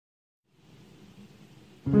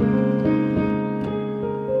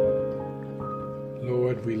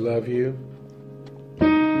love you.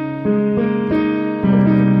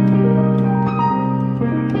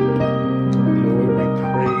 Lord, we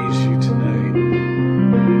praise you tonight.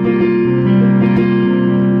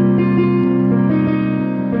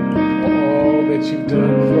 For all that you've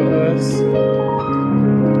done for us.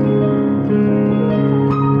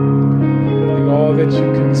 And all that you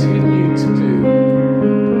continue to do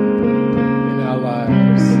in our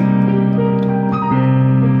lives.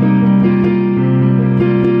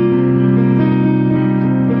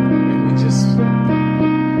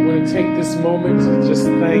 Take this moment to just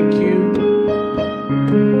thank you.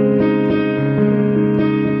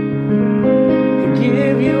 To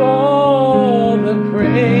give you all the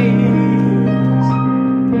praise.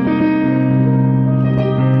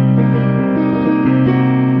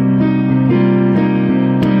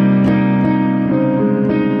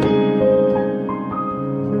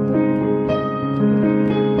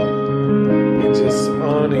 And just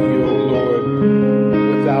honor you, O Lord,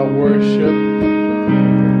 with our worship.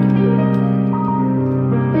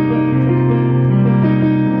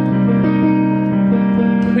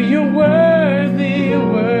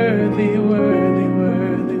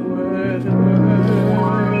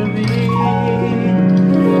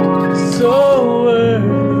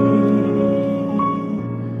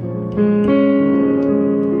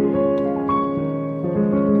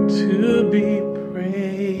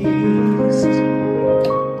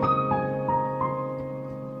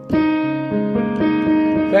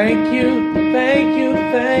 Thank you, thank you,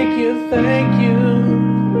 thank you, thank you.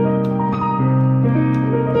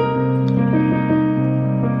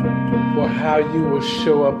 For how you will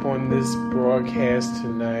show up on this broadcast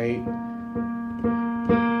tonight.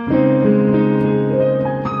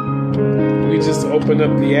 We just open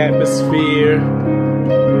up the atmosphere.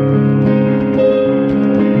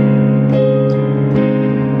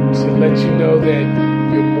 To let you know that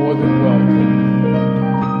you're more than welcome.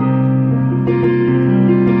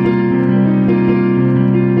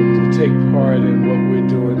 Take part in what we're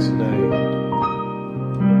doing tonight.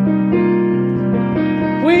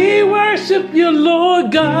 We worship you,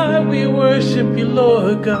 Lord God. We worship you,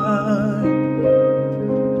 Lord God.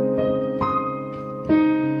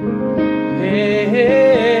 Hey, hey,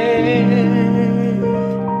 hey.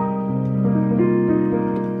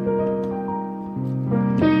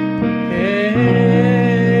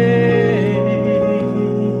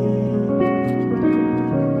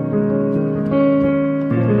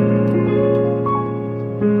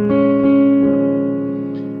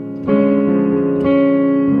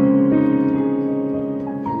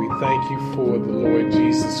 Thank you for the Lord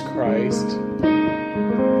Jesus Christ,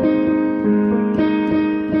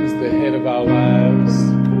 who's the head of our lives.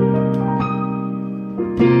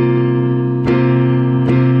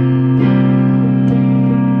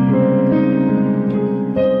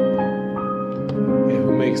 And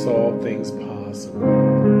who makes all things possible.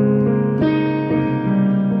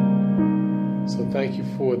 So thank you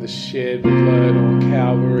for the shed blood on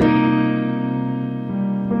Calvary.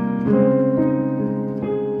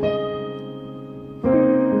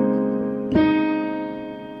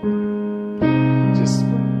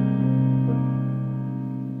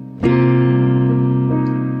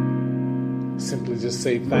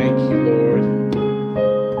 Say thank you, Lord.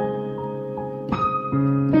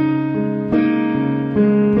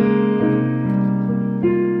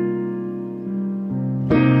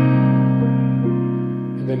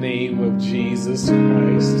 In the name of Jesus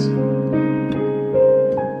Christ.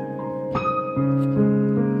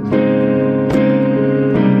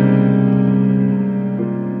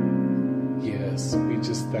 Yes, we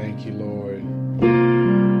just thank you, Lord.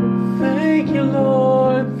 Thank you,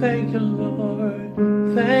 Lord. Thank you, Lord.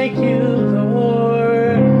 Thank you,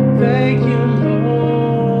 Lord. Thank you, Lord,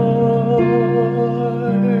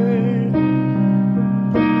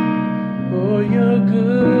 for your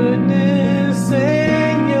goodness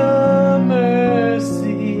and your mercy.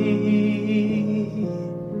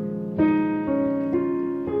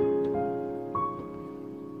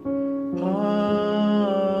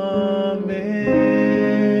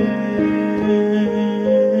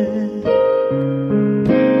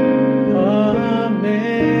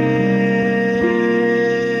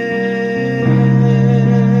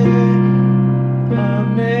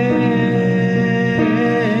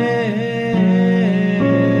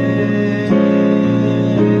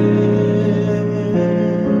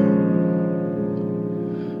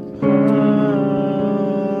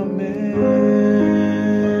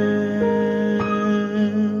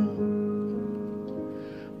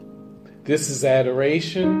 This is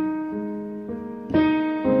Adoration.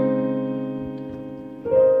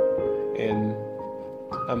 And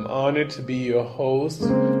I'm honored to be your host.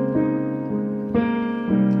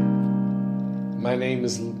 My name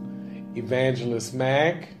is Evangelist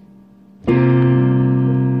Mac.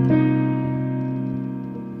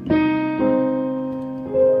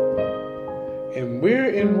 And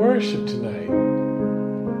we're in worship tonight.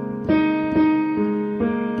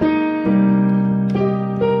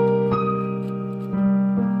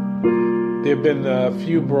 There have been a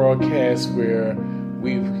few broadcasts where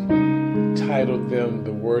we've titled them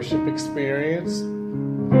The Worship Experience.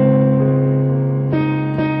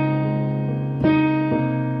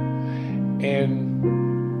 And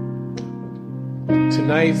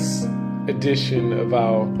tonight's edition of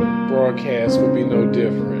our broadcast will be no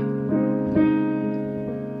different.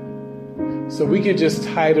 So we could just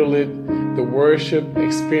title it The Worship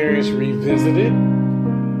Experience Revisited.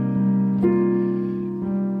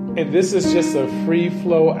 And this is just a free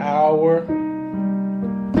flow hour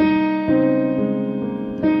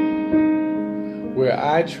where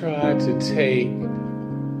I try to take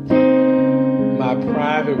my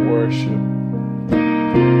private worship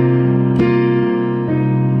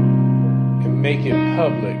and make it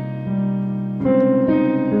public.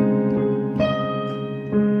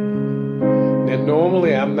 Now,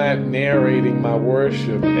 normally I'm not narrating my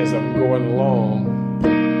worship as I'm going along,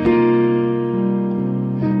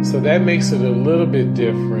 so that makes it a little bit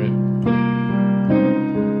different.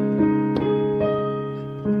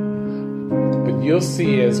 But you'll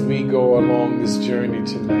see as we go along this journey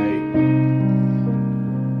tonight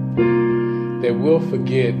that we'll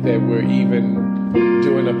forget that we're even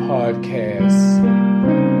doing a podcast.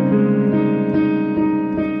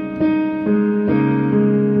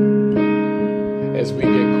 As we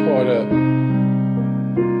get caught up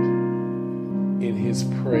in His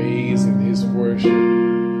praise and His worship.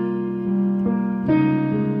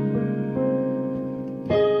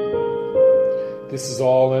 This is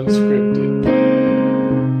all unscripted.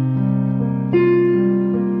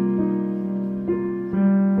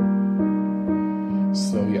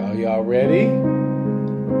 So y'all ready?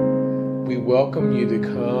 We welcome you to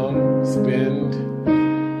come spend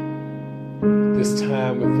this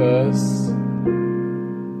time with us,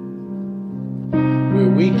 where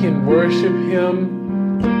we can worship Him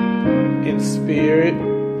in spirit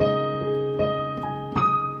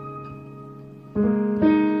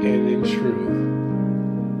and in truth.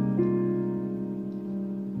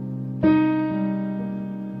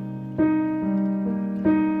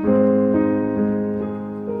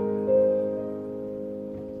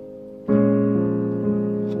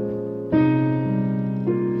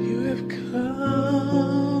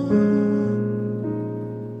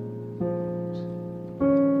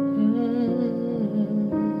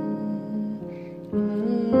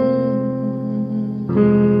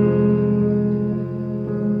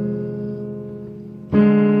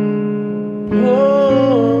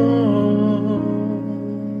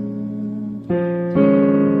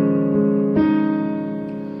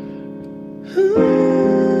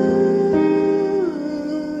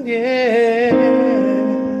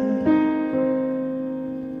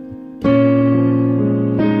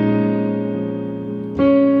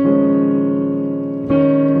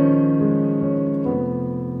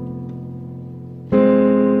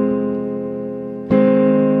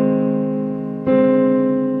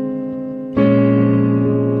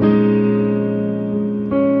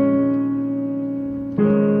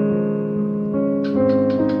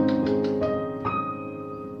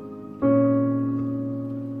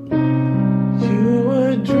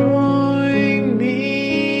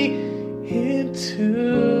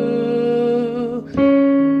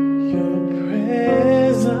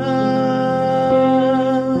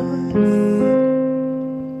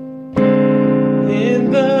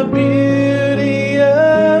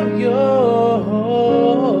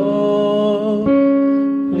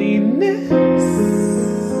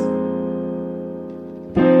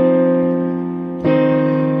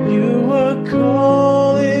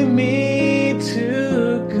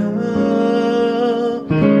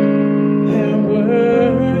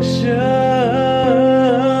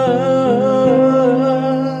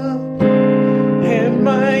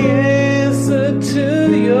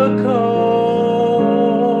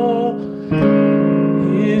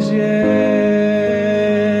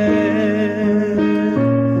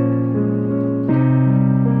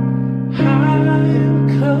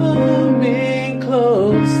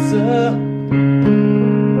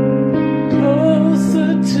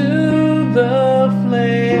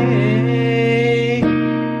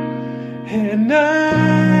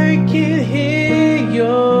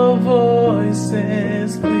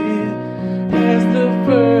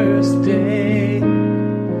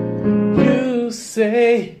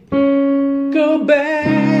 Go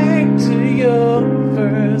back to your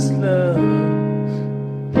first love.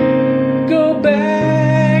 Go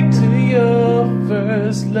back to your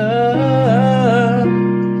first love.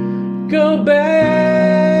 Go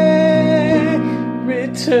back,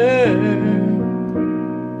 return,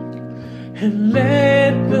 and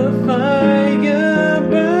let the fire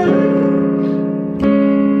burn.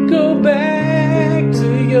 Go back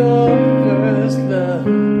to your first love.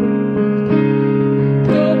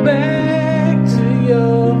 Go back to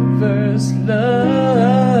your first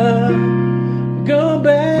love. Go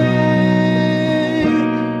back,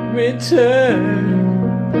 return,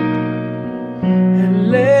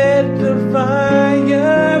 and let the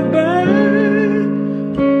fire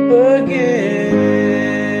burn again.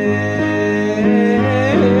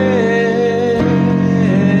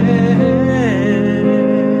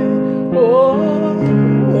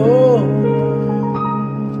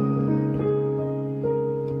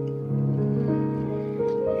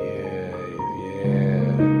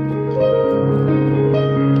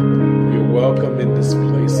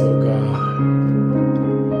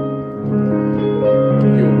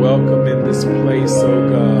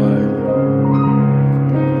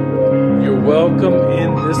 Welcome in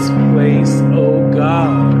this place, oh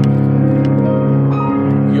God.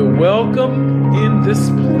 You're welcome in this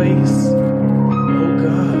place, oh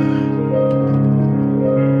God.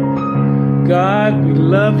 God, we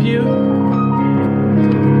love you.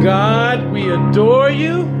 God, we adore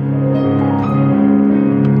you.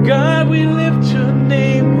 God, we lift your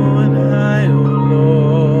name on high, oh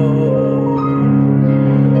Lord.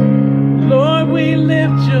 Lord, we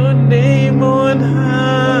lift your name on high.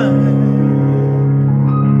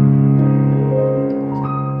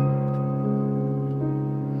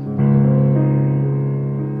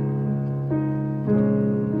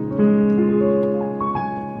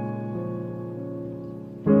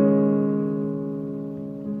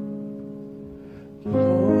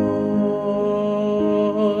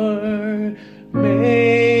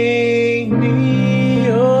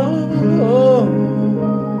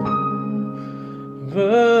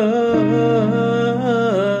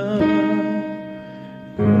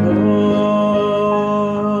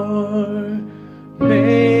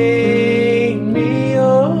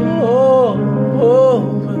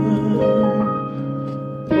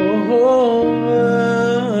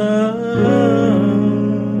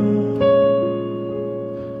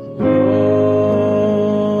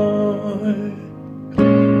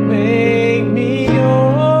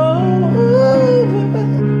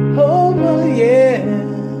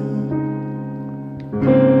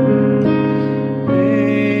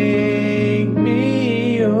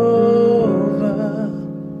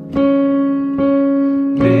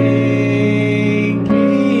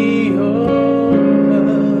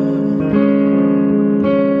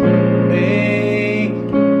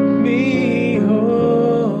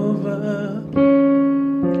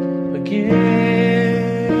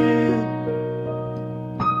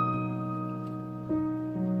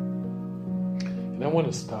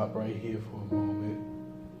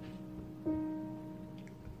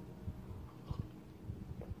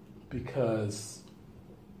 Because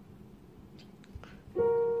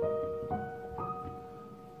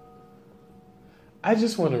I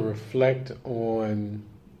just want to reflect on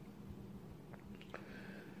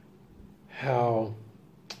how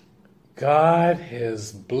God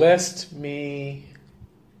has blessed me,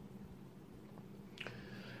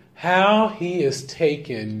 how He has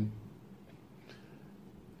taken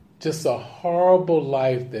just a horrible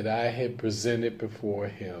life that I had presented before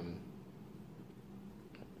Him,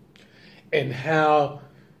 and how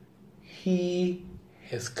He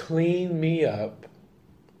has cleaned me up.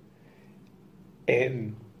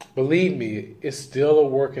 And believe me, it's still a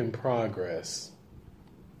work in progress.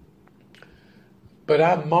 But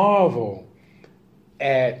I marvel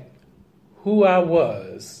at who I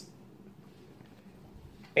was,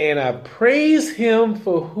 and I praise Him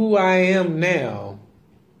for who I am now.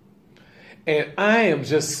 And I am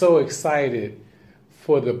just so excited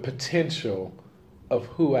for the potential of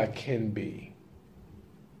who I can be.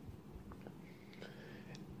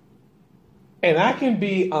 And I can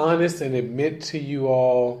be honest and admit to you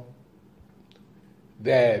all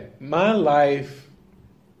that my life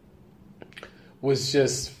was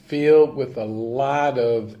just filled with a lot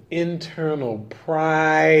of internal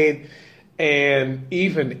pride and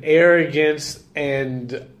even arrogance,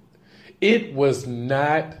 and it was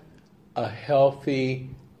not a healthy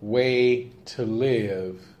way to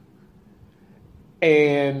live.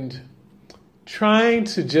 And trying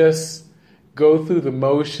to just go through the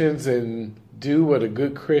motions and do what a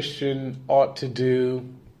good Christian ought to do,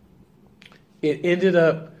 it ended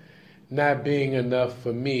up not being enough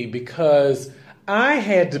for me, because I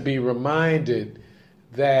had to be reminded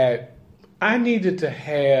that I needed to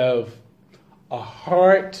have a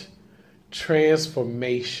heart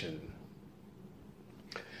transformation.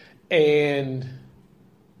 And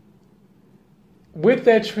with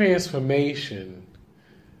that transformation,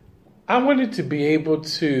 I wanted to be able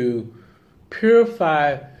to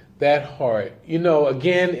purify that heart. You know,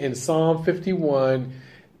 again, in Psalm 51,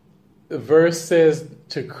 the verse says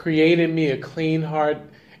to create in me a clean heart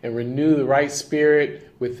and renew the right spirit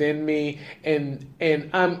within me. And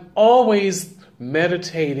I'm always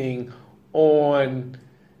meditating on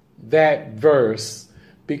that verse,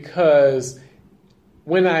 because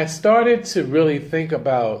when I started to really think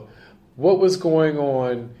about what was going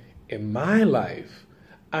on in my life,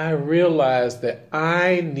 I realized that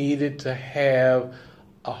I needed to have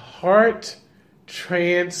a heart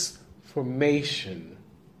transformation.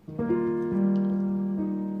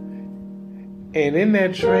 And in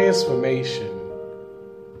that transformation,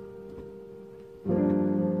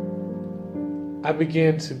 I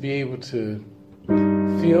began to be able to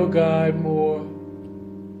feel God more,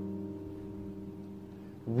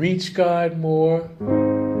 reach God more,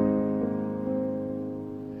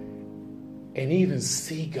 and even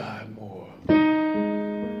see God more.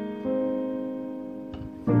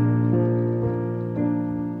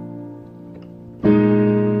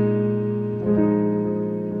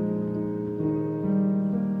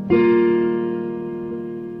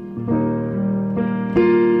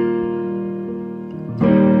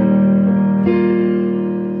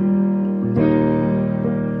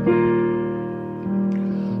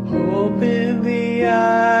 Open the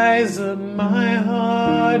eyes of my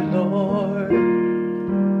heart, Lord.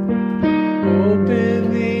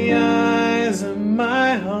 Open the eyes of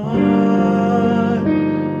my heart.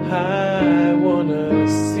 I want to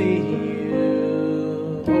see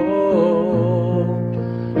you. Oh,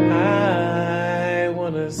 I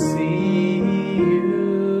want to see you.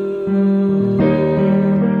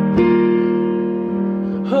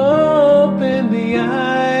 Open the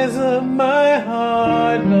eyes of my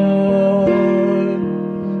heart, Lord.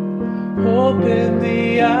 Open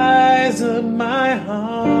the eyes of my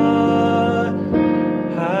heart.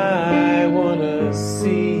 I want to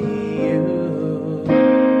see you.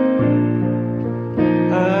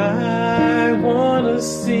 I want to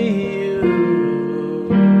see you.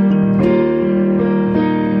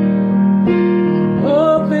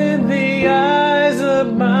 Open the eyes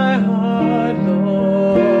of my heart,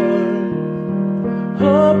 Lord.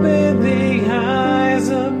 Open the eyes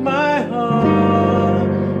of my heart.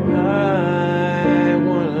 I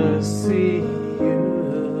want to see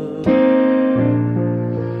you.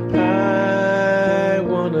 I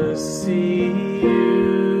want to see you.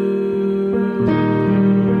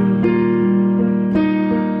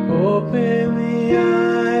 Open the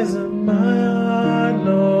eyes of my heart,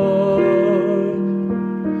 Lord.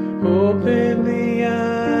 Open the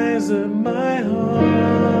eyes of my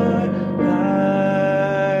heart.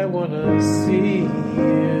 I want to see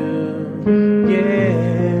you.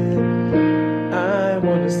 Yeah, I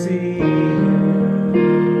want to see you.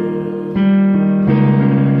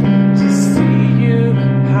 To see you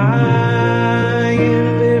high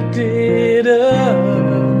and lifted up,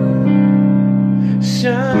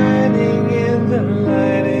 shining in the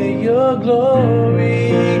light of your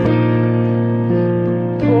glory.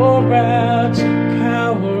 Pour out your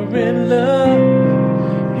power and love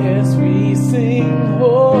as we sing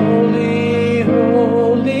holy,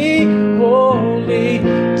 holy, holy.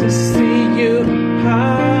 To see you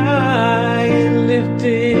high and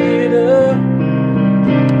lifted up,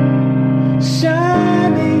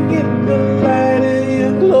 shining in the light of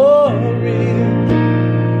your glory.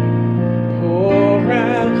 Pour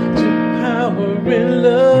out your power and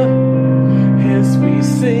love as we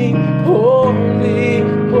sing holy,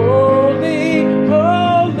 holy,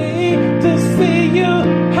 holy. To see you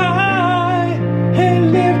high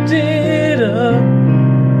and lifted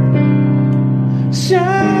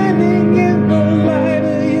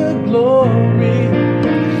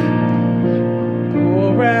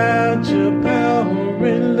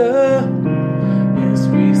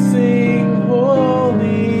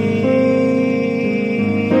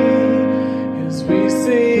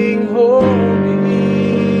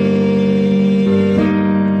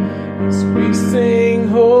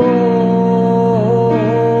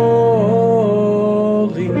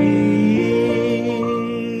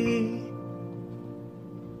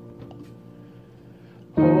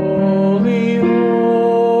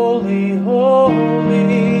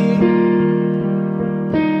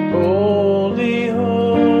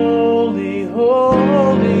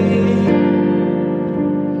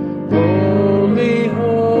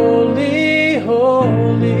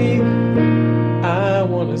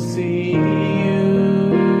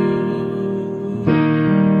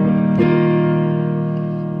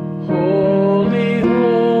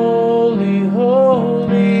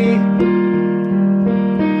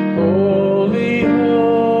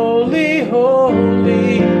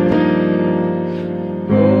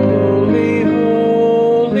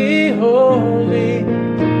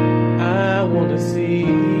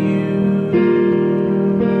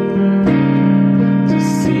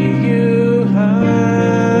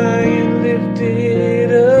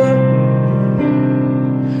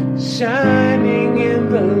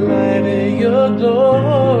the light of your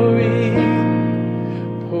glory.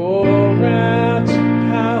 Pour out your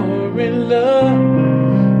power and love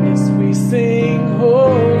as we sing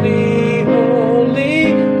holy,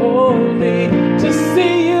 holy, holy. To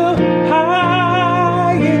see you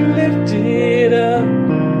high and lifted up,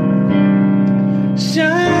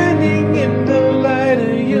 shining in the light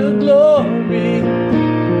of your glory.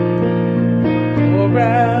 Pour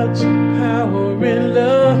out your power and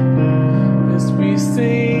love as we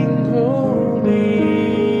sing holy,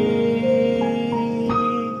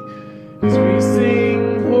 as we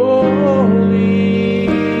sing holy,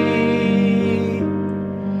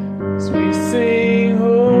 as we sing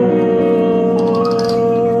holy.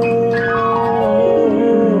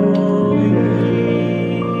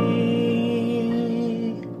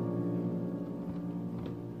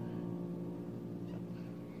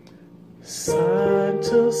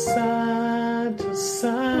 Santo, Santo,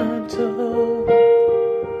 Santo,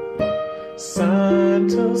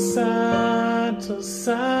 Santo, Santo,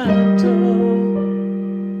 Santo,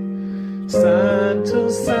 Santo,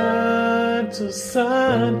 Santo,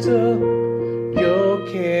 Santo, yo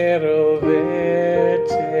quiero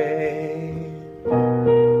verte.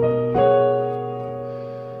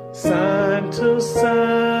 Santo,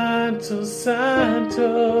 Santo,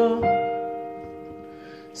 Santo,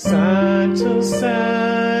 Santo,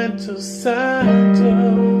 Santo, Santo,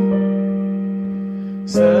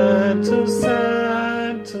 Santo,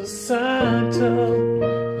 Santo, Santo,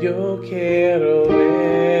 yo quiero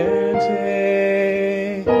verte.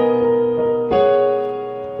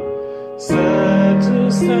 Santo,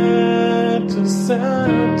 Santo,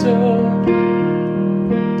 Santo,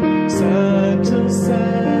 Santo,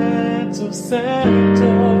 Santo, Santo,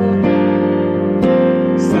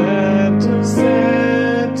 Santo,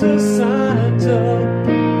 Santo, Santo,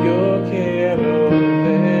 yo quiero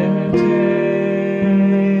verte.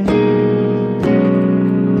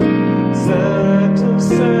 Santo,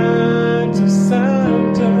 Santo,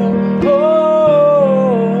 Santo, oh,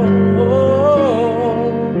 oh,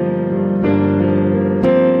 oh.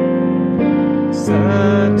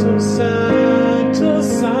 Santo, Santo,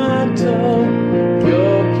 Santo, yo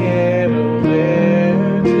quiero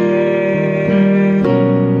verte.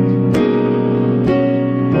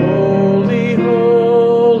 Holy,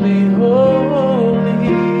 holy, holy,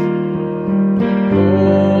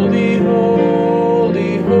 holy, holy,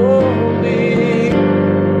 holy,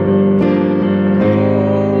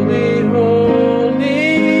 holy, holy,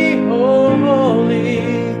 holy.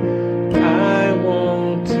 I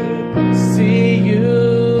want to see you.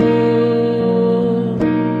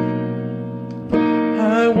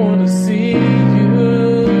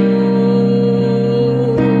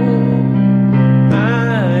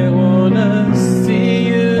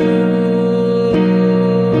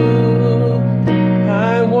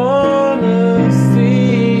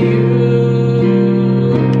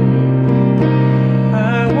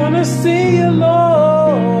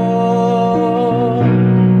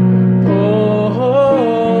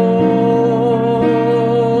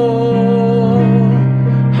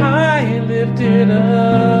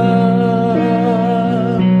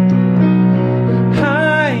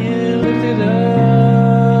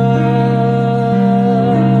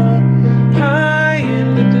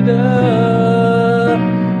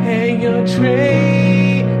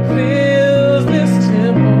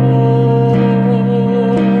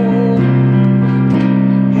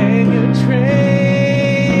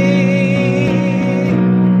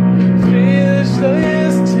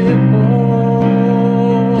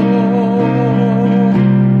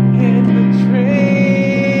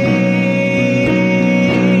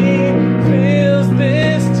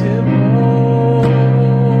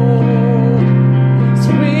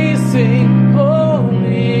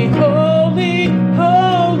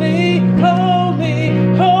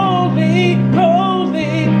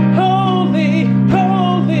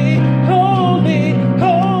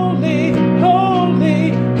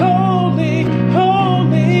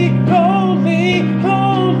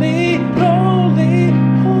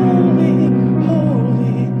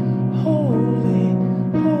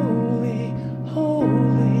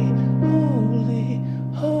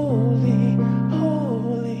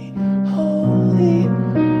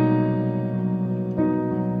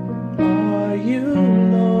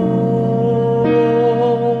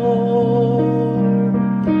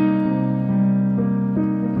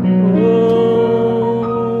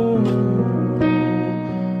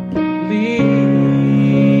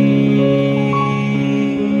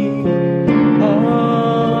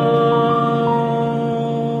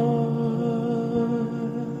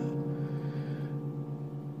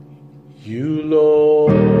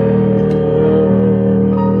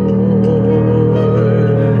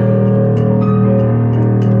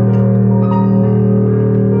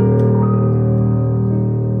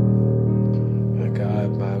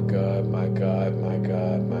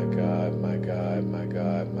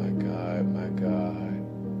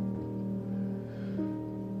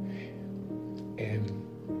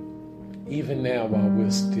 Even now, while we're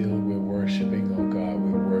worshiping, oh God,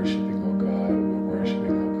 we're worshiping, oh God, we're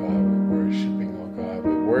worshiping, oh God, we're worshiping, oh God,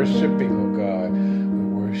 we're worshiping, oh God,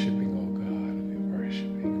 we're worshiping, oh God, we're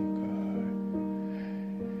worshiping, oh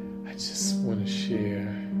God. I just want to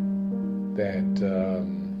share that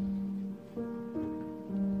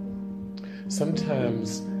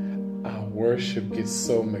sometimes our worship gets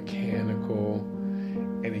so mechanical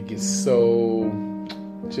and it gets so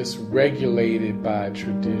just regulated by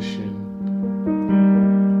tradition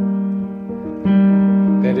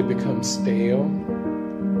that it becomes stale.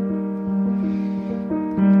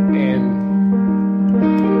 And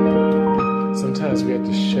sometimes we have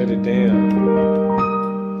to shut it down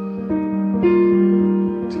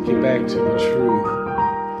to get back to the truth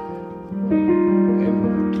and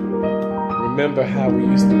remember how we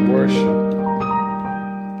used to worship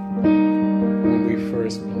when we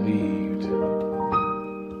first believed.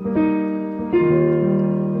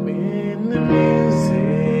 When the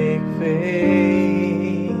music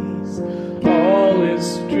fades, all is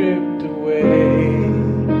stripped away,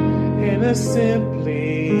 and I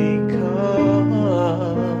simply come,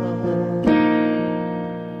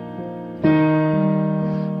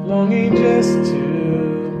 longing just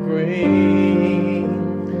to bring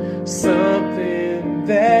something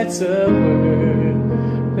that's a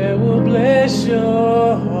word that will bless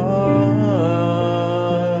your heart.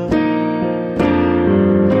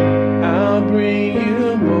 I'll bring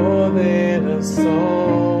you more than a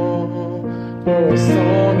song, for a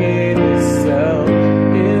song in itself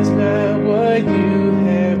is not what you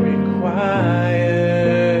have required.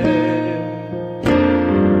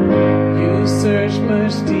 You search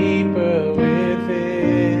much deeper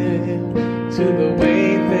within to the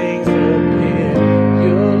way things appear.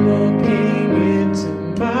 You're looking into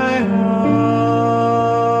my heart.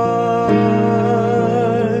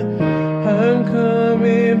 I'm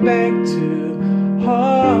coming back to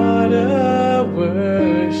heart of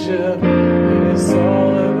worship, and it's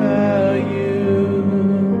all about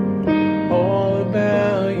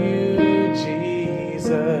you,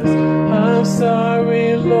 Jesus. I'm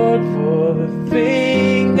sorry, Lord, for the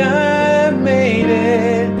thing I made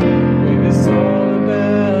it, when it's all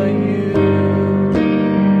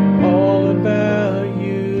about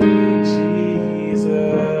you,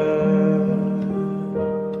 Jesus.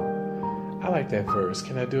 I like that verse.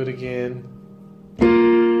 Can I do it again?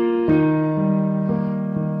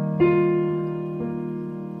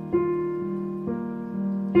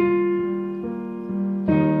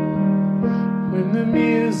 When the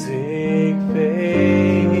music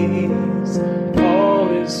fades, all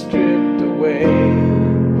is stripped away,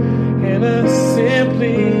 and I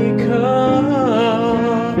simply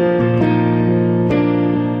come,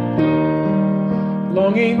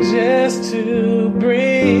 longing just to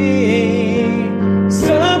bring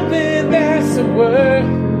something that's a word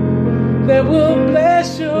that will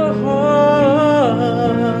bless your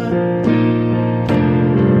heart.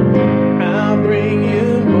 I'll bring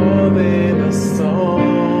you more than a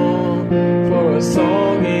song, for a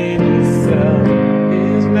song in itself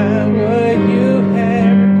is not what you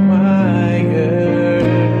have required.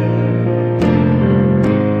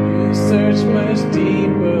 You search much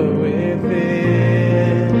deeper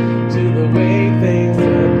within to the way things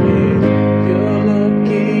appear. You're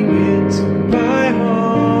looking into my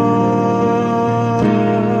heart.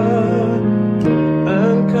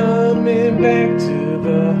 I'm coming back to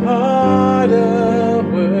the heart of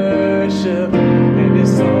worship, and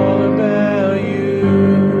it's all about you,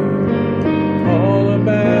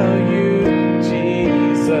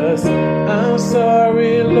 Jesus. I'm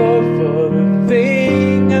sorry, Lord, for the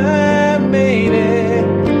thing I made it,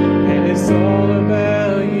 and it's all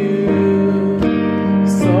about you.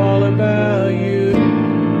 It's all about you.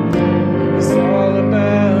 It's all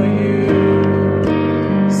about you.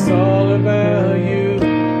 It's all about you.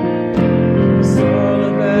 It's all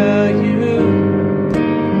about you.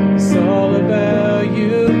 It's all about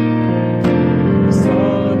you. It's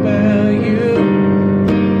all about you.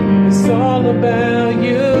 It's all about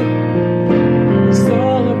you. It's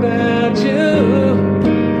all about you.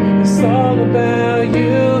 It's all about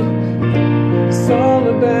you. It's all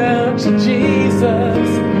about you, Jesus.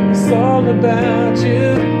 It's all about you.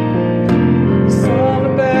 It's all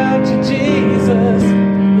about you, Jesus.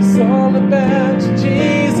 It's all about you,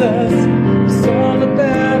 Jesus. It's all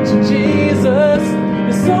about you, Jesus.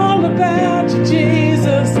 It's all about you,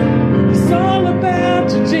 Jesus. It's all about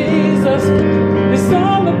you, Jesus. It's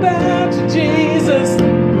all about you, Jesus.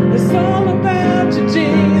 It's all about you,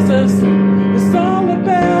 Jesus. It's all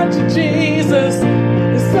about you, Jesus.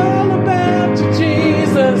 It's all about you,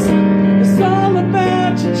 Jesus. It's all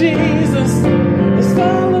about you, Jesus. It's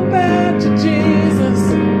all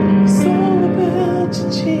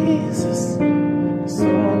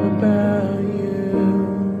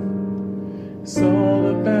It's all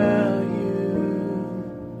about you.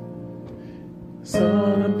 It's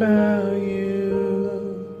all about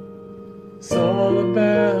you. It's all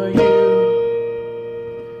about you.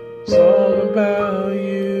 It's all about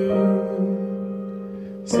you.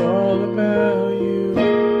 It's all about you.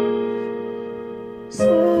 It's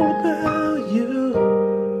all about you.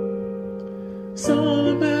 It's all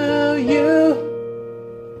about you.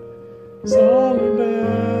 It's all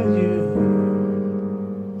about you.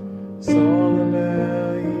 It's all about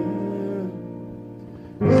you.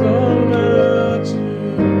 It's all about you.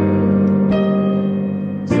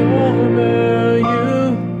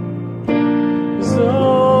 It's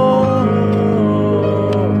all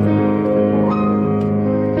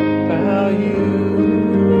about you.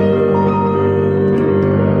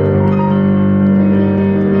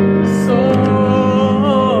 It's all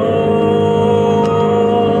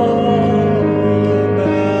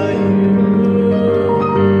about you.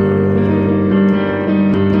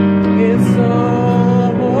 It's all about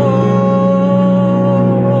you.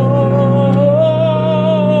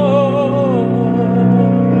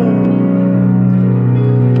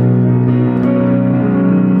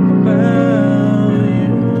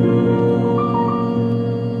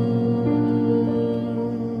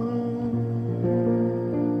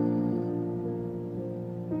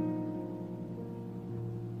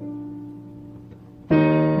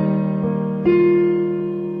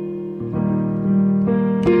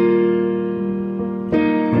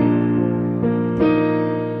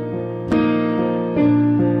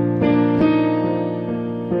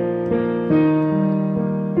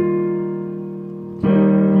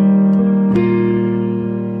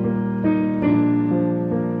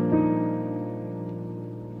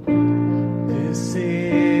 This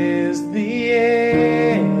is the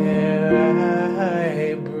air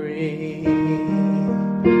I breathe.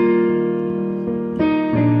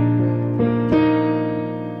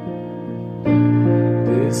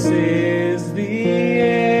 This is the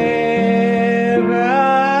air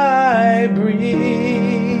I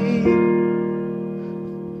breathe.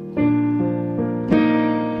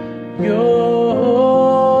 Your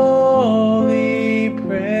holy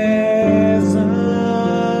presence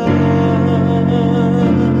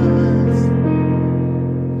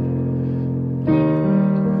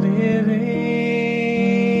living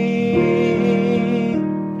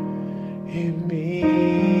in me.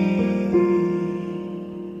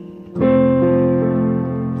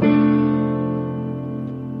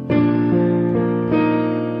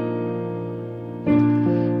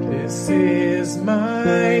 This is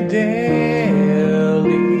my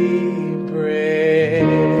daily bread.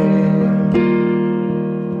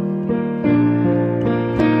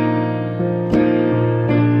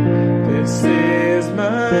 This is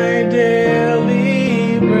my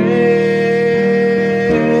daily bread.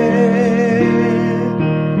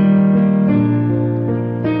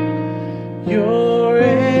 Your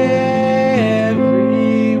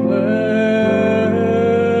every word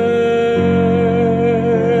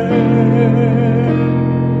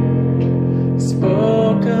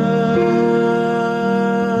spoken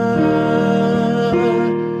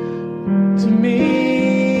to me.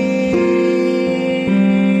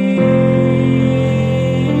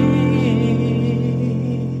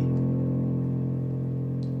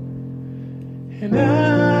 And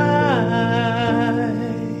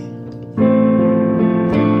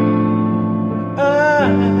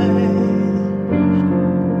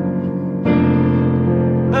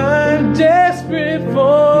I'm desperate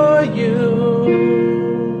for you.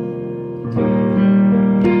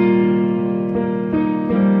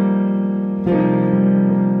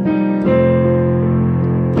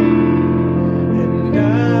 And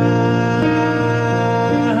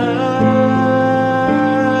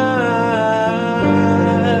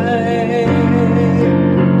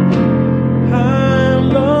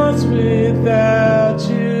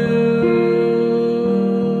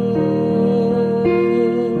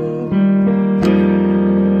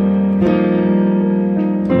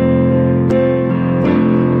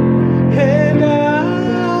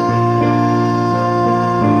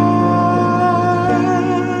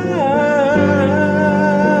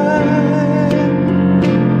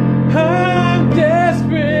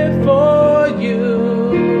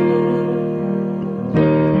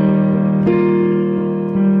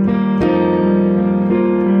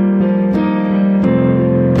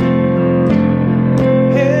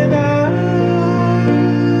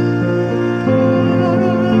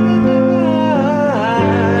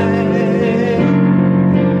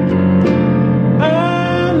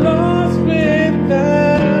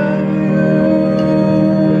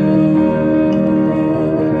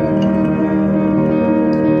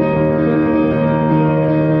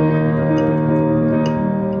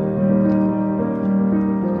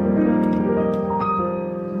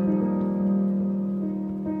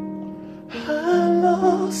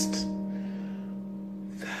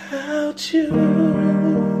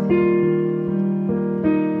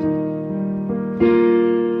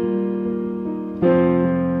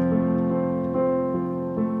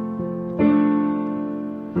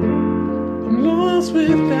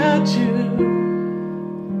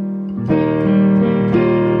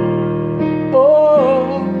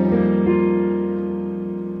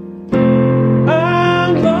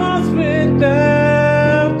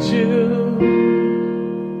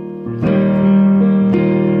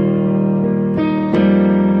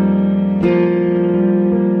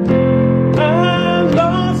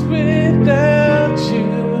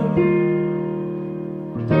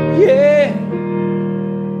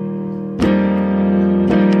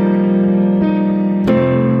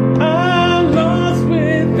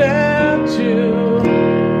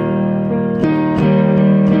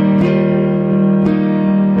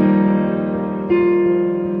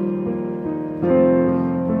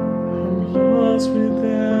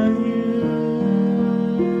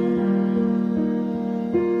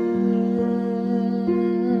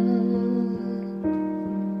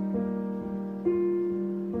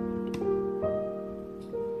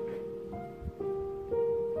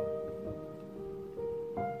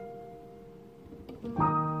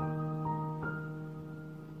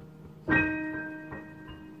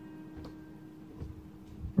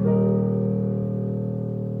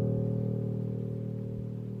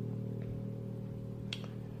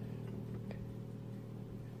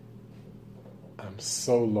I'm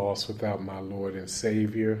so lost without my Lord and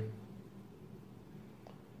Savior.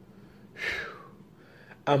 Whew.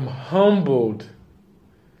 I'm humbled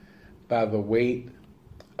by the weight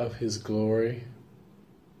of his glory.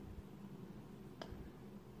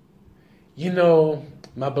 You know,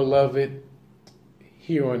 my beloved,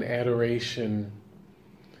 here on Adoration,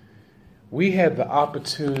 we had the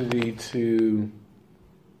opportunity to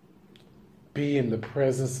be in the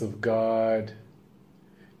presence of God,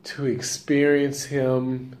 to experience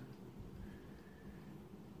him,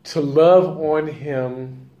 to love on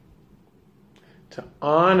him, to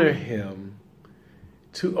honor him,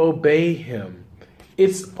 to obey him.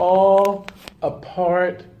 It's all a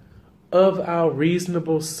part of our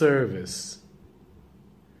reasonable service.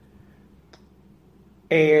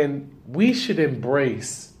 And we should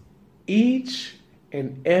embrace each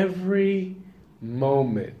and every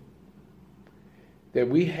moment that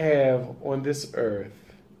we have on this earth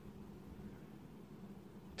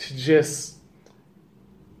to just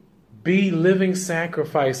be living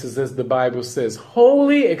sacrifices, as the Bible says,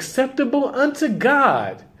 holy, acceptable unto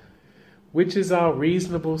God, which is our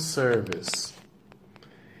reasonable service.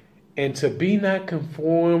 And to be not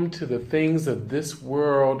conformed to the things of this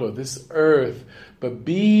world or this earth, but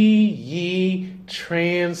be ye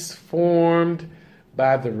transformed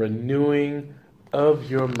by the renewing of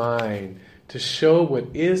your mind, to show what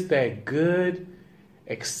is that good,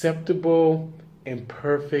 acceptable, and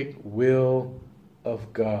perfect will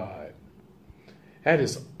of God. That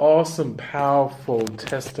is awesome, powerful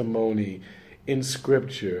testimony in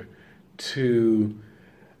Scripture to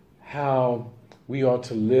how we ought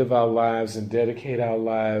to live our lives and dedicate our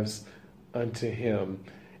lives unto him.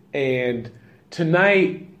 And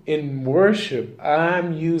tonight in worship,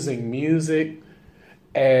 I'm using music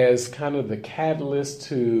as kind of the catalyst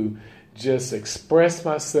to just express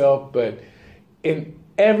myself, but in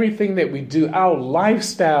everything that we do, our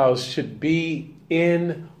lifestyles should be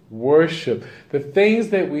in worship. The things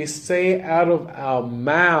that we say out of our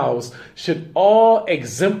mouths should all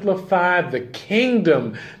exemplify the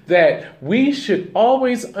kingdom, that we should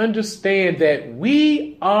always understand that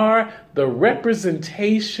we are the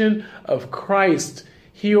representation of Christ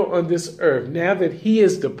here on this earth. Now that he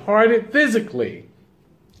is departed physically,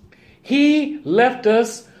 he left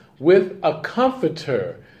us with a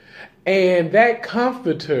comforter, and that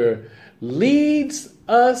comforter leads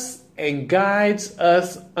us and guides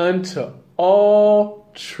us unto all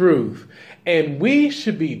truth. And we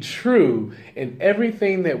should be true in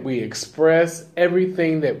everything that we express,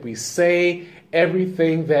 everything that we say,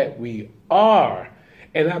 everything that we are.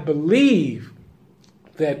 And I believe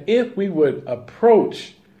that if we would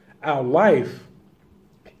approach our life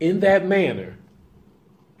in that manner,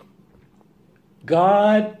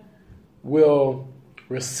 God will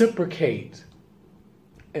reciprocate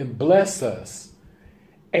and bless us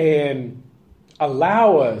and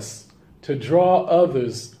allow us to draw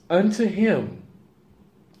others unto him,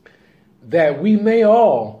 that we may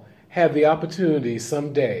all have the opportunity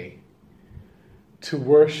someday to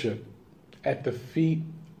worship at the feet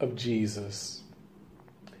of Jesus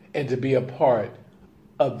and to be a part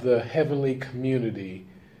of the heavenly community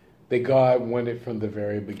that God wanted from the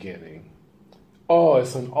very beginning. Oh,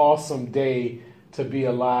 it's an awesome day to be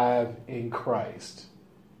alive in Christ.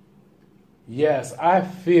 Yes, I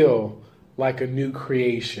feel like a new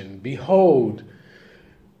creation. Behold,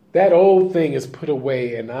 that old thing is put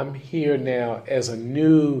away, and I'm here now as a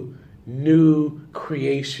new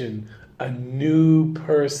creation, a new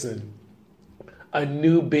person, a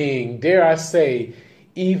new being. Dare I say,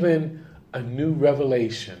 even a new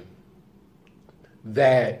revelation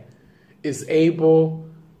that is able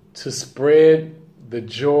to spread the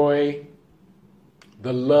joy,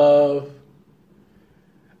 the love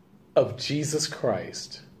of Jesus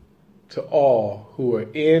Christ to all who are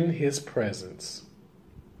in his presence.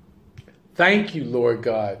 Thank you, Lord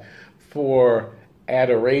God, for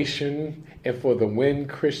Adoration and for the When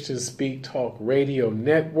Christians Speak Talk Radio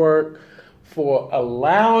Network, for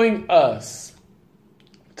allowing us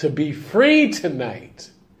to be free tonight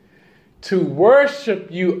to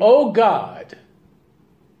worship you, oh God,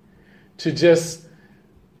 to just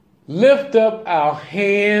lift up our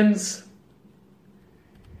hands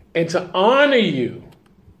and to honor you.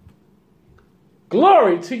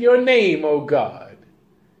 Glory to your name, O God.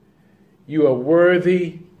 You are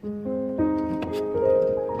worthy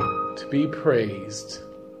to be praised.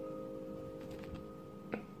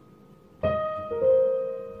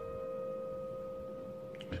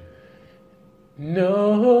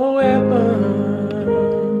 No weapon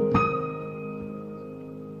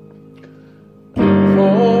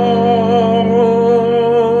formed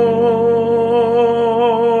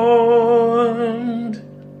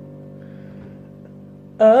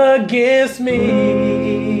against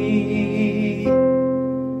me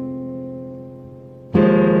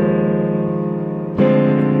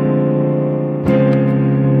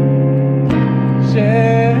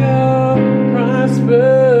shall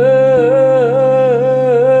prosper.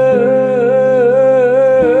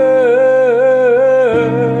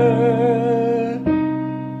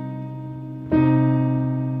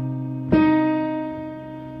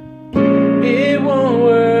 It won't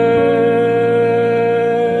work.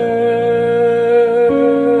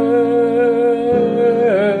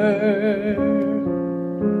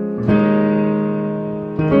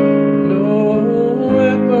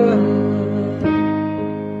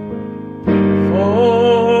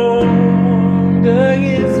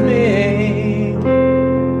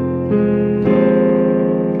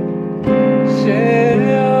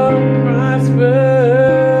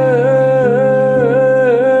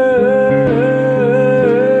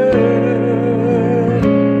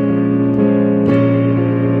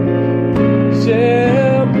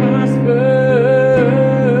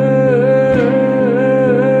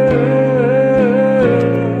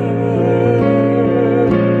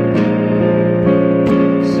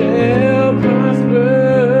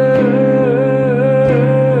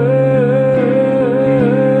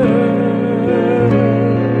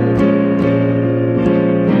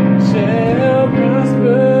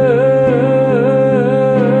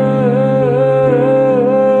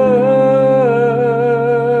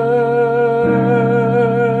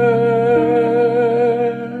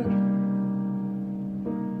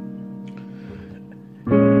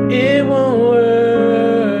 It won't work.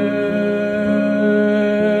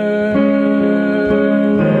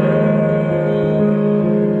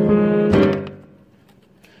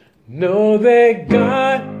 Know that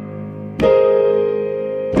God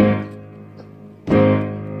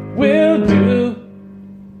will do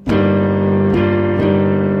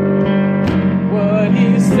what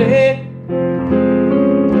He said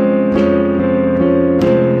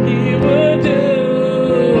He would do.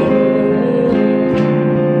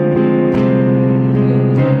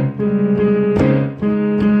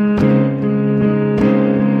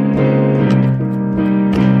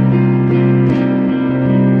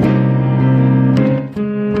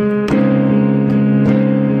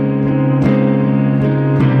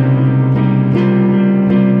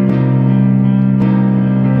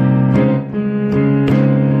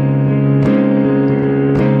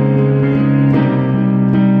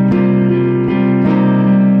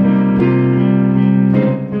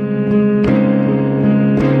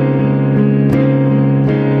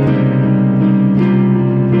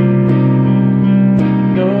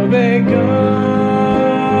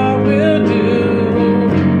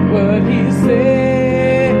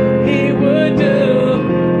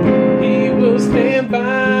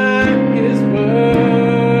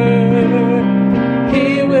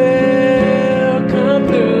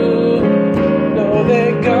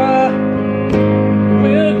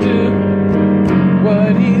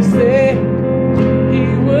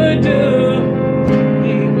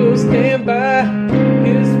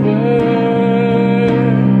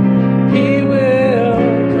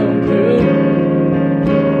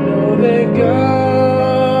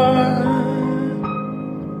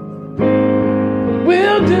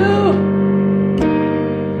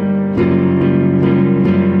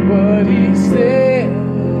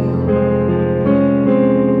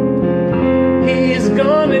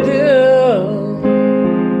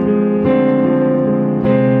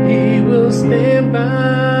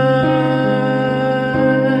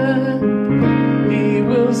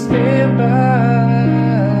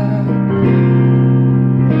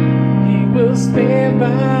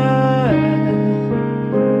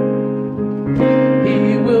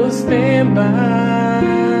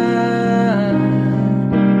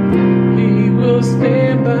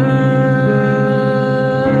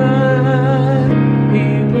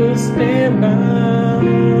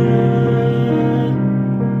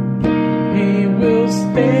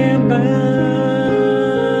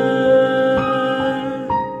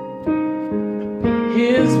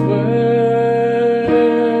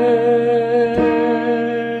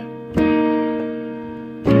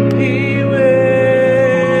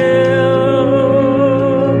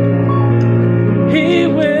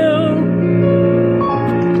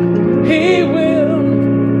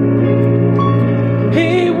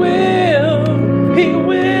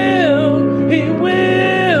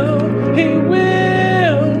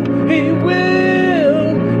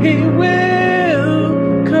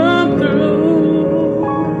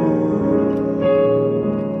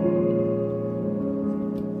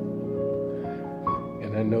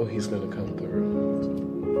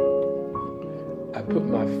 I put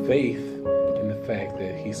my faith in the fact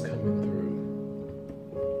that he's coming through.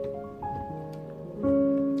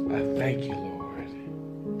 I thank you, Lord,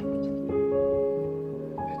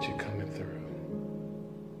 that you're coming through.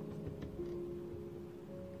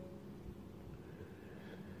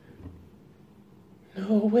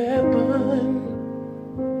 No weapon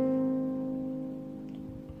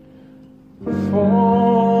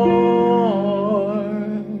formed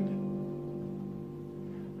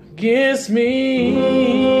against me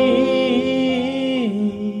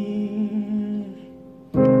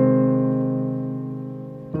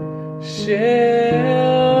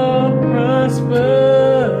shall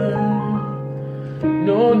prosper.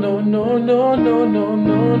 No, no, no, no, no, no,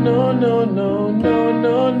 no, no, no, no, no,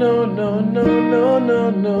 no, no, no, no, no,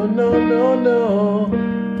 no, no, no,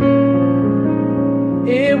 no.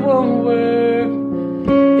 It won't work.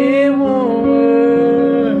 It won't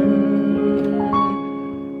work.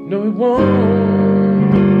 No, it won't.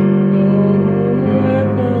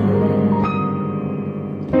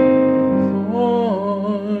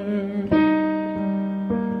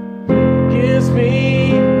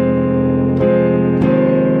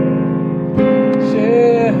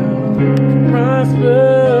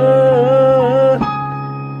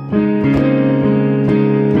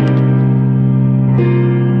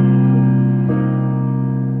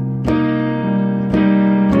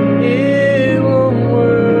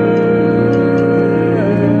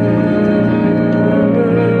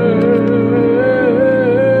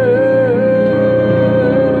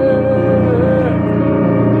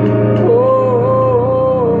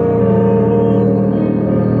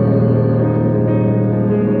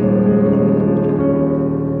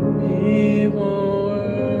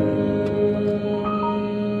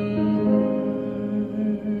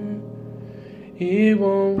 It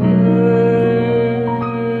won't work.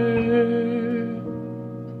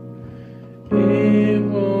 It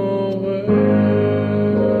won't work.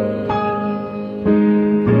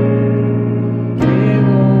 It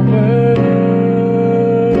won't work.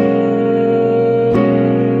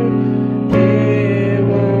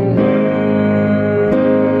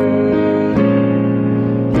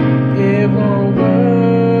 It won't work.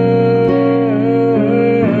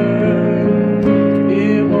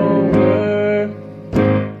 It won't work.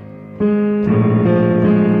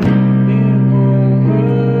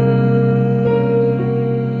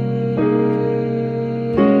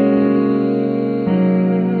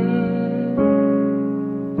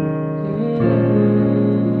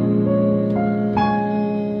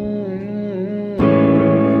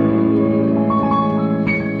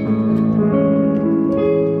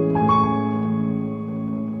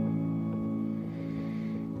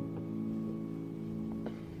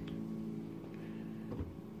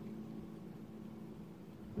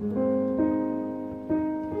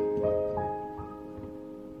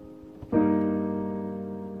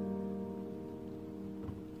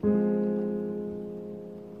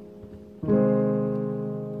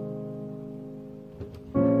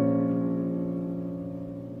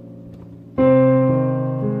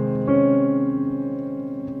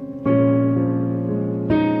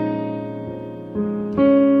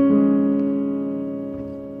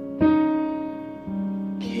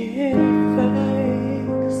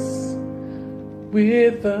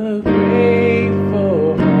 With a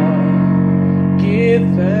grateful heart, give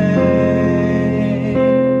thanks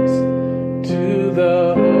to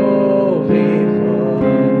the Holy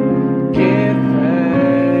One. Give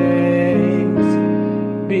thanks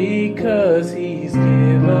because He's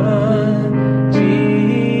given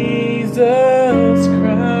Jesus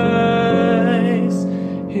Christ,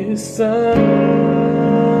 His Son.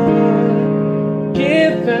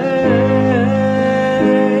 Give thanks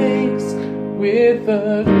with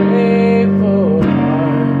a grateful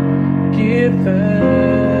heart, give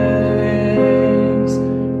thanks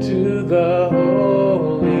to the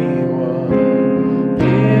Holy One.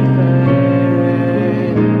 Give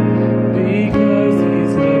thanks because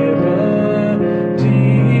He's given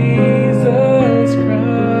Jesus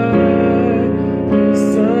Christ, His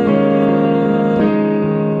Son.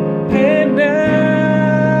 And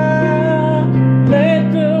now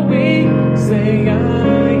let the weak say,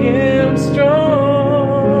 I am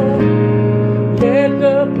strong. Let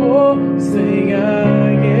the poor say,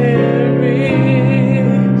 I am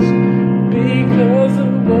rich because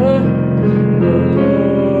of what the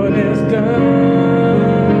Lord has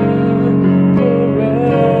done for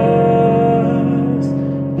us.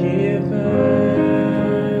 Give thanks.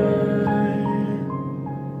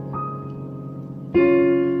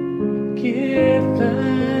 Give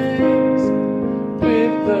thanks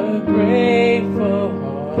with a grateful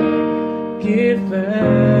heart. Give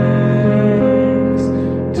thanks.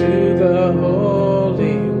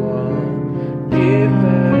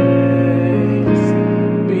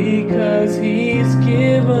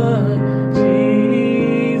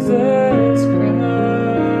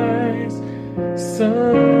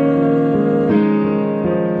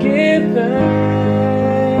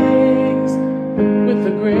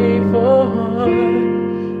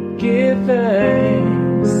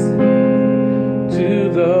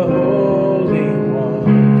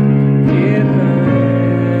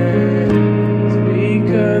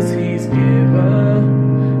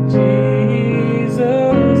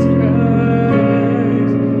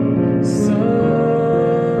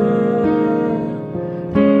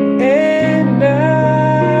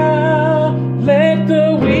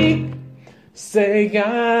 say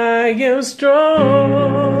I am strong.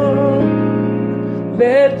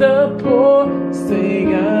 Let the poor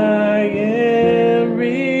say I am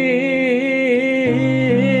rich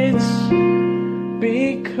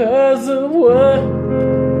because of what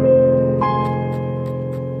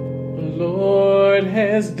the Lord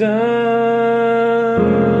has done.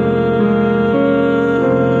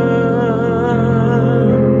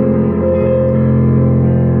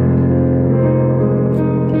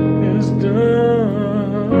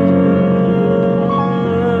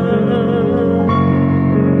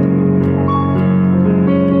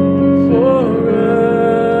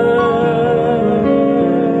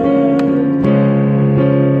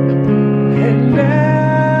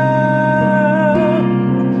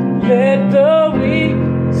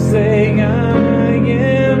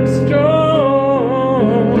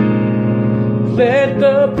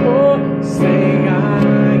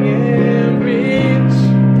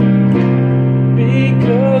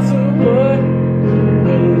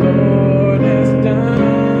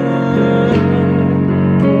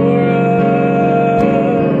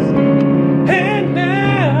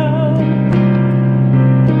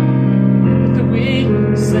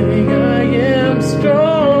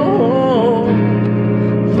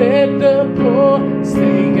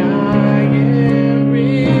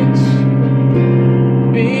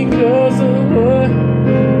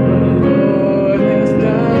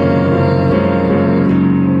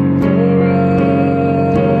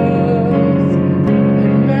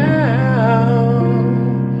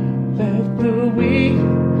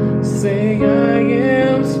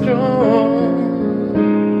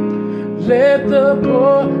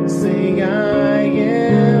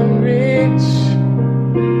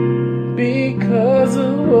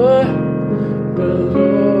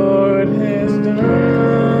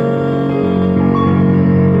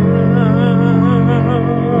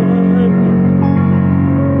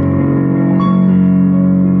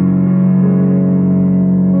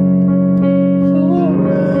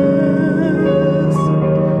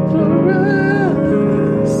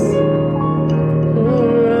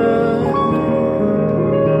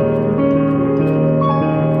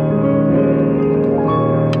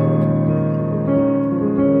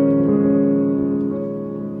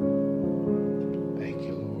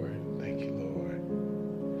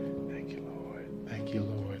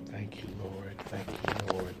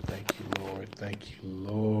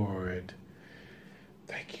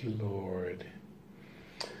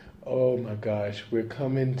 We're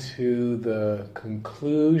coming to the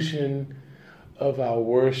conclusion of our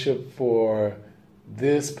worship for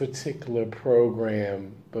this particular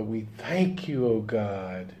program, but we thank you, O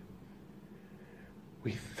God.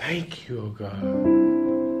 We thank you, O God.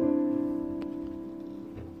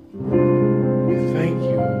 We thank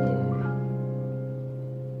you, O Lord.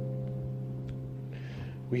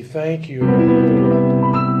 We thank you, O Lord.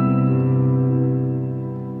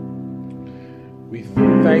 We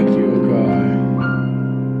thank you, O God.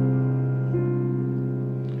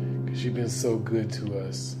 You've been so good to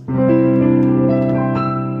us.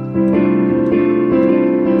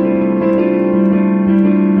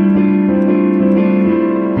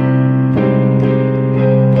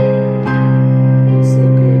 So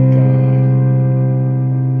good, God.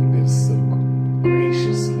 You've been so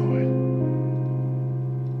gracious, Lord.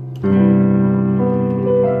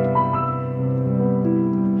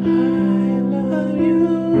 I love you.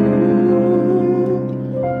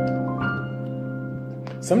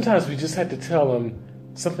 Sometimes we just had to tell them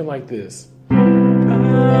something like this. I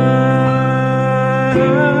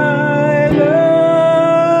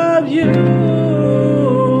love you.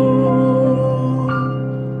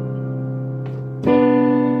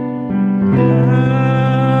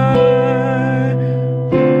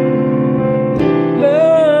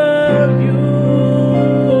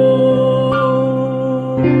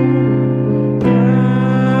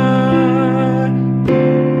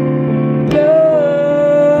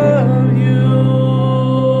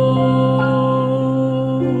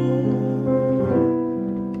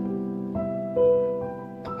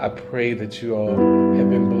 Pray that you all have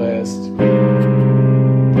been blessed.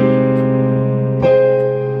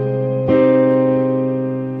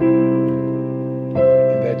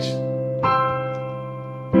 And that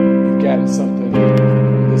you've gotten something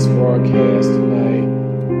from this broadcast tonight.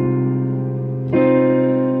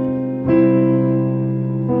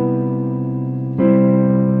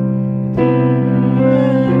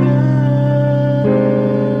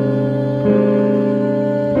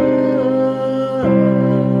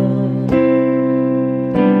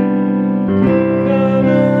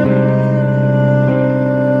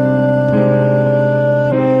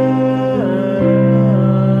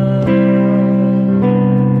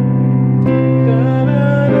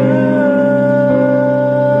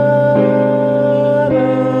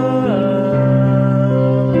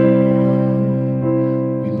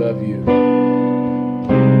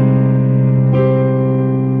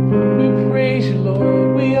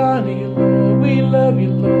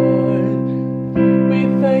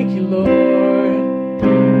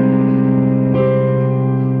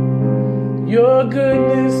 your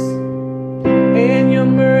goodness and your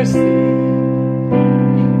mercy,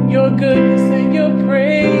 your goodness and your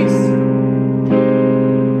praise,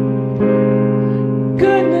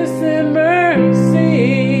 goodness and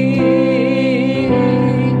mercy,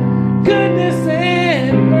 goodness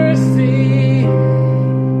and mercy,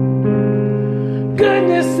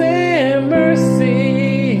 goodness and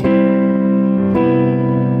mercy,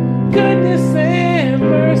 goodness and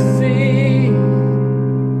mercy.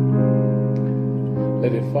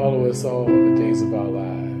 Let it follow us all the days of our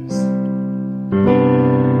lives,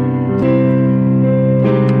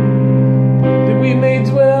 that we may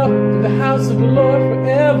dwell in the house of the Lord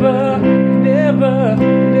forever and ever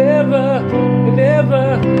and ever and ever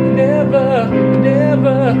and ever and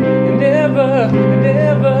ever and ever and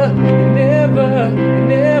ever and ever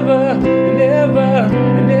and ever and ever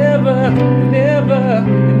and ever and ever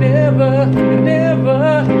and ever and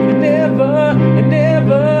ever and ever and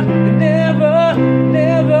ever and ever,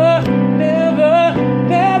 never, never,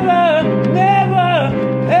 never, never,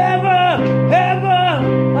 ever, ever,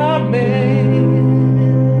 amen.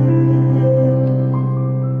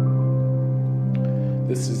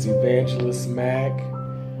 This is Evangelist Mac,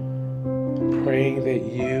 praying that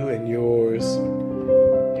you and yours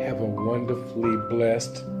have a wonderfully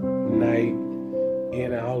blessed night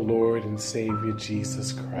in our Lord and Savior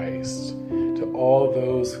Jesus Christ. To all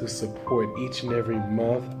those who support each and every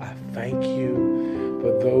month, I thank you.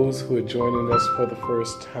 For those who are joining us for the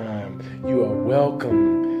first time, you are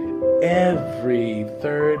welcome every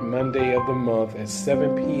third Monday of the month at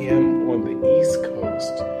 7 p.m. on the East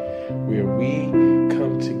Coast, where we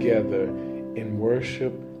come together in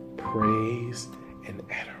worship, praise, and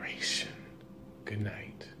adoration. Good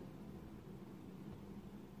night.